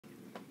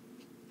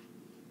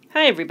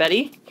Hi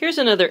everybody, here's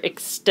another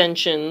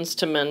extensions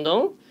to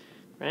Mendel,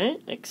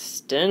 right?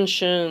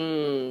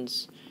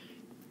 Extensions,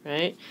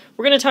 right?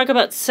 We're going to talk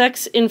about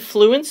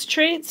sex-influence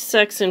traits.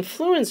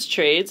 Sex-influence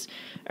traits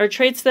are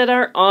traits that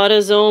are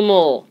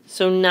autosomal,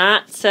 so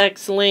not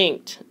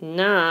sex-linked,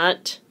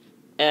 not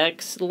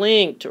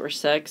X-linked or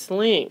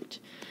sex-linked.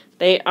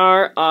 They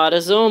are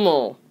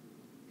autosomal,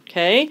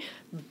 okay?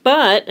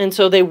 And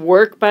so they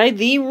work by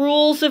the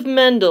rules of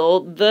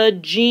Mendel, the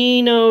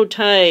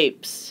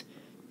genotypes.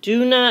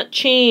 Do not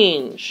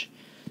change,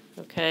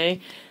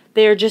 okay?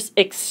 They're just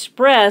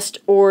expressed,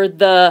 or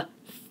the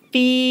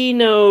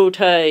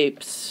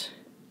phenotypes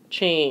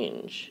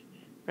change,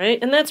 right?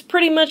 And that's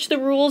pretty much the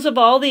rules of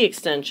all the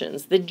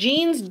extensions. The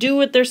genes do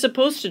what they're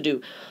supposed to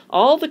do.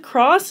 All the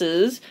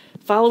crosses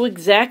follow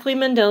exactly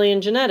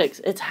Mendelian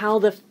genetics. It's how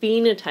the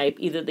phenotype,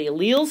 either the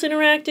alleles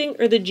interacting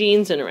or the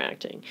genes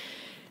interacting.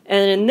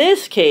 And in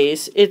this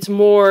case, it's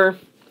more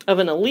of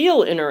an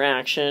allele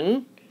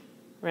interaction,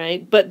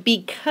 right? But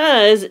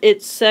because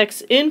it's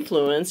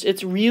sex-influenced,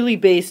 it's really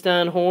based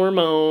on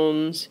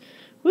hormones.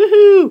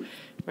 Woohoo!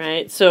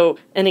 Right? So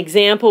an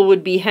example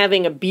would be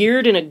having a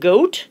beard in a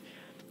goat.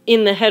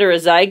 In the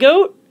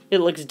heterozygote, it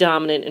looks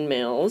dominant in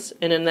males.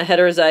 And in the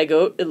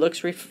heterozygote, it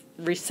looks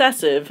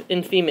recessive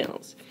in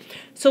females.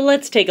 So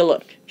let's take a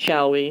look,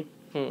 shall we?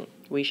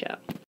 We shall.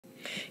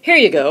 Here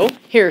you go.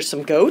 Here are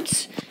some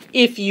goats.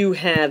 If you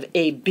have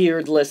a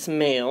beardless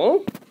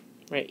male,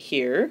 right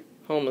here,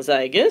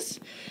 homozygous,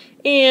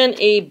 and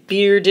a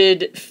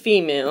bearded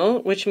female,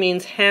 which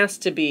means has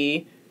to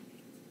be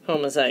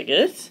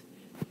homozygous,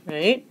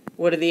 right?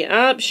 What are the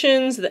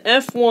options? The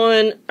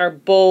F1 are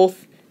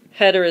both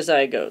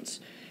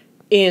heterozygotes.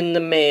 In the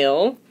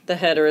male, the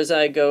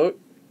heterozygote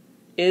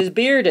is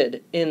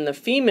bearded. In the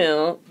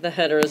female, the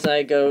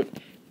heterozygote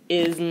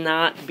is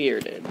not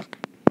bearded.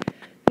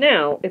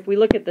 Now, if we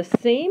look at the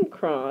same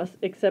cross,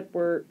 except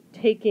we're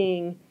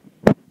taking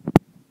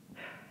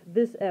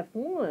this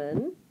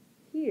F1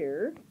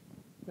 here,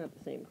 not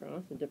the same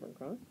cross, a different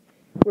cross.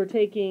 We're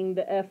taking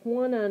the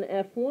F1 on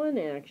F1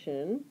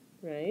 action,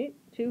 right?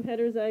 Two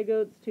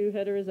heterozygotes.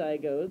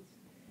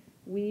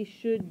 We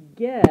should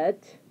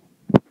get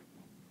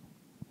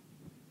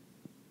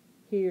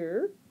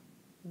here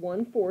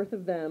 1/4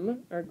 of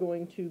them are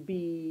going to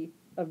be,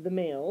 of the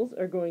males,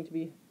 are going to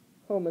be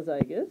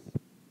homozygous.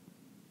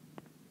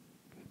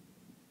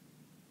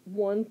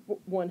 One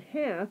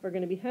half are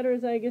going to be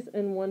heterozygous,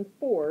 and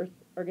 1/4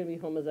 are going to be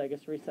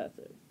homozygous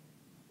recessive.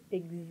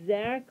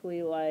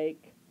 Exactly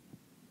like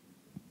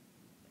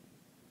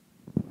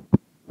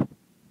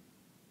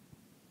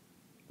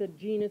the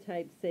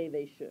genotypes say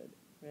they should,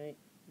 right?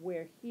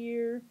 Where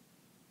here,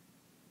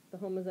 the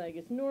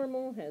homozygous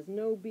normal has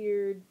no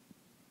beard,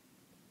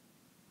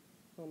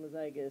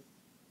 homozygous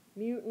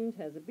mutant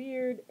has a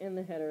beard, and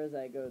the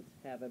heterozygotes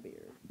have a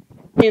beard.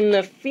 In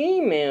the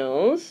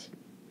females,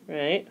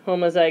 right,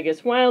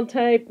 homozygous wild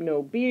type,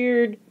 no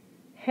beard,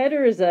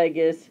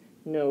 heterozygous,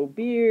 no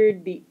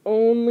beard. The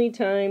only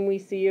time we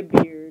see a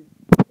beard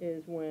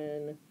is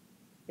when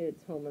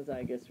it's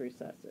homozygous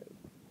recessive,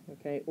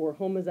 okay, or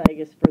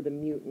homozygous for the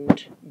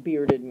mutant,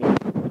 bearded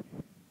mutant.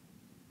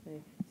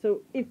 Okay.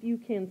 So if you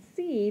can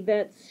see,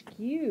 that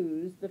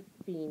skews the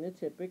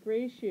phenotypic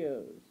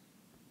ratios,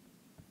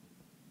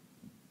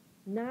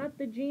 not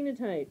the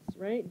genotypes,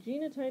 right?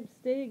 Genotypes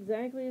stay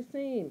exactly the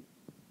same.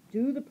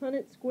 Do the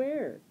Punnett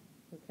square,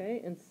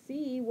 okay, and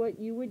see what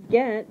you would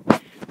get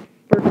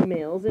for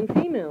males and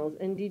females,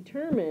 and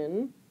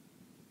determine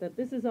that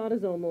this is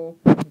autosomal,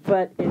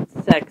 but it's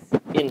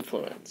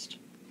sex-influenced.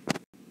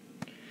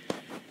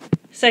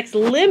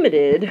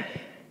 Sex-limited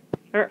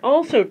are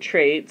also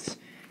traits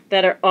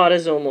that are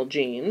autosomal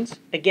genes,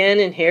 again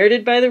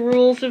inherited by the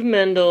rules of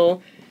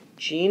Mendel.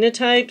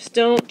 Genotypes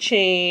don't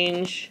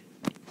change,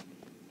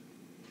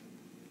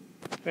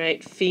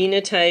 right?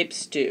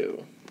 Phenotypes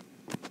do.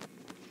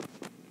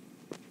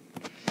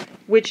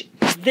 Which,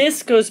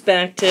 this goes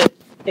back to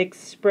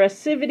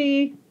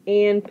expressivity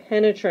and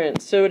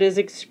penetrance. So it is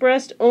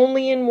expressed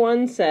only in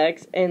one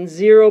sex and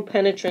zero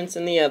penetrance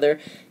in the other,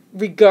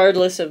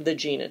 regardless of the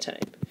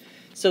genotype.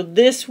 So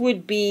this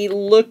would be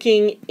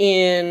looking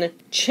in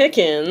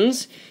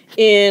chickens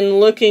in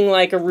looking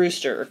like a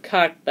rooster, or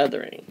cock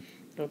feathering.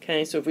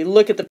 Okay, so if we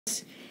look at the,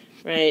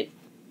 right,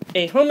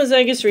 a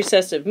homozygous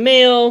recessive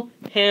male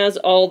has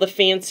all the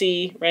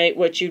fancy, right,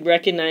 what you'd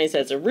recognize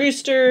as a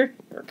rooster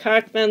or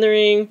cock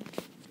feathering.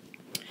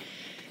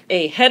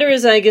 A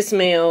heterozygous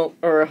male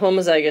or a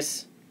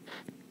homozygous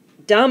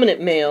dominant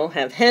male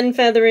have hen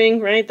feathering,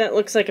 right? That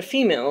looks like a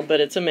female,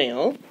 but it's a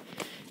male.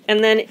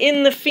 And then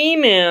in the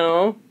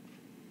female,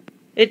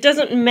 it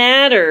doesn't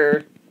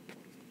matter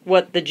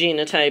what the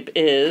genotype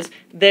is.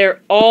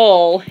 They're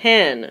all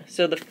hen.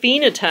 So the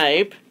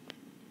phenotype,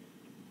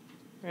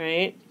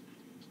 right?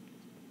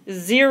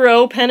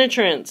 Zero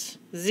penetrance.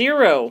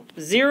 Zero.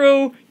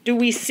 Zero do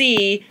we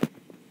see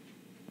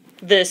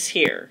this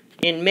here.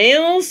 In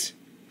males,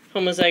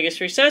 homozygous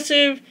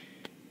recessive,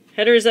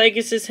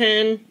 heterozygous is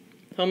hen,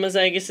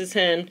 homozygous is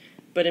hen,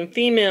 but in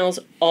females,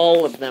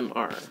 all of them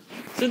are.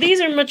 So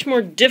these are much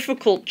more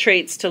difficult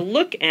traits to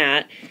look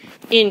at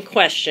in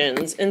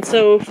questions. And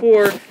so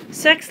for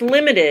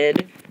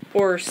sex-limited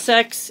or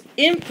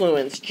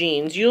sex-influenced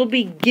genes, you'll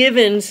be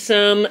given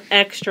some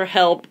extra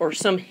help or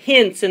some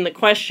hints in the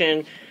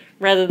question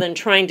rather than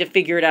trying to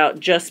figure it out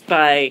just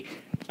by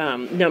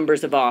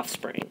numbers of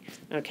offspring.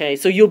 Okay,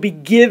 so you'll be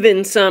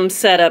given some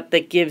setup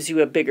that gives you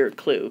a bigger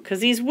clue, because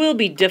these will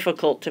be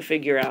difficult to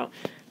figure out.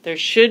 There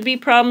should be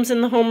problems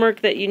in the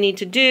homework that you need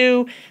to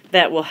do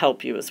that will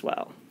help you as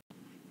well.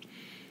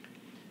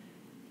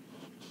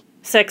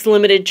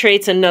 Sex-limited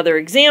traits, another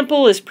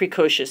example, is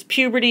precocious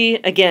puberty.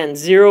 Again,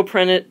 zero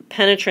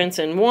penetrance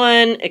in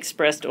one,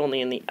 expressed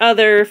only in the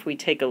other. If we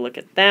take a look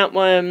at that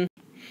one,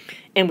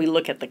 and we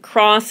look at the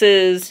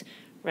crosses,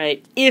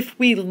 right? If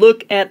we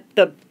look at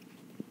the,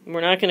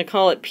 we're not going to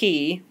call it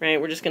P, right?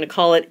 We're just going to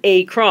call it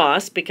A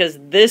cross, because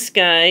this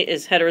guy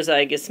is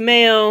heterozygous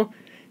male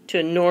to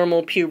a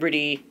normal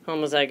puberty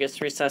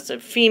homozygous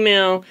recessive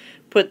female.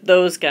 Put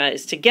those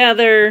guys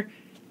together,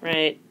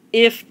 right?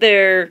 If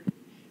they're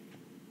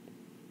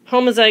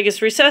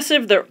homozygous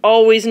recessive, they're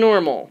always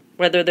normal,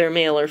 whether they're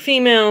male or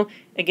female.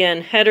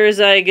 Again,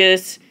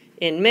 heterozygous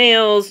in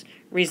males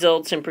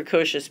results in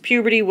precocious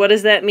puberty. What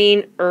does that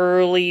mean?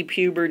 Early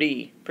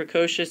puberty.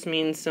 Precocious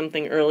means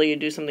something early. You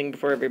do something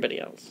before everybody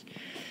else.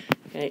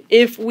 Okay.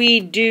 If we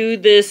do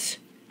this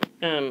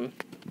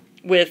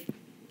with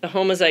a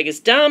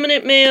homozygous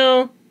dominant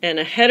male and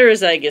a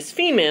heterozygous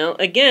female,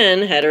 again,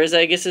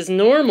 heterozygous is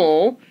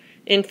normal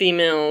in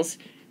females,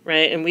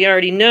 right? And we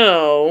already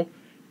know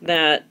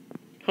that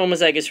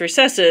homozygous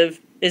recessive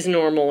is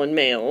normal in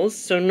males.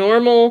 So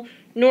normal,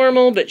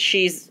 but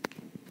she's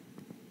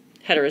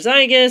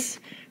heterozygous,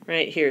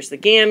 right? Here's the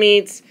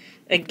gametes.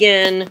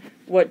 Again,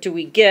 what do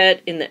we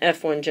get in the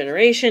F1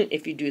 generation?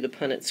 If you do the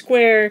Punnett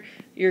square,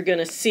 you're going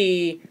to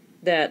see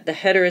that the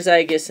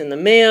heterozygous in the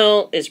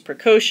male is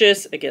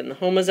precocious. Again, the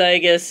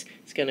homozygous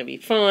is going to be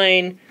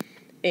fine,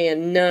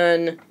 and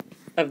none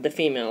of the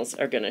females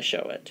are going to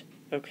show it,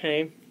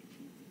 okay?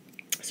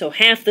 So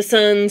half the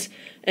sons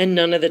and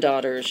none of the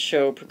daughters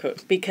show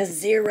precocious, because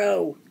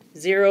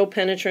zero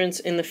penetrance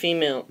in the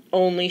female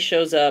only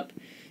shows up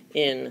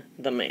in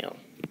the male.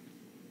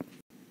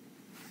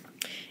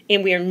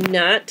 And we are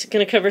not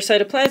going to cover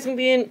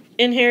cytoplasmically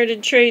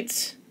inherited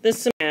traits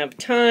this semester. We have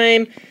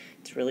time.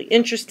 It's really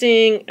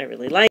interesting. I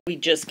really like it. We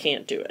just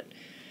can't do it.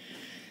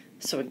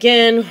 So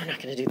again, we're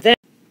not going to do that.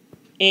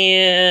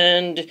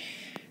 And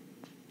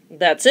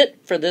that's it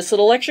for this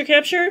little lecture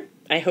capture.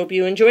 I hope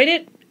you enjoyed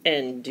it,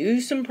 and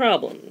do some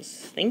problems.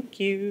 Thank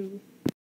you.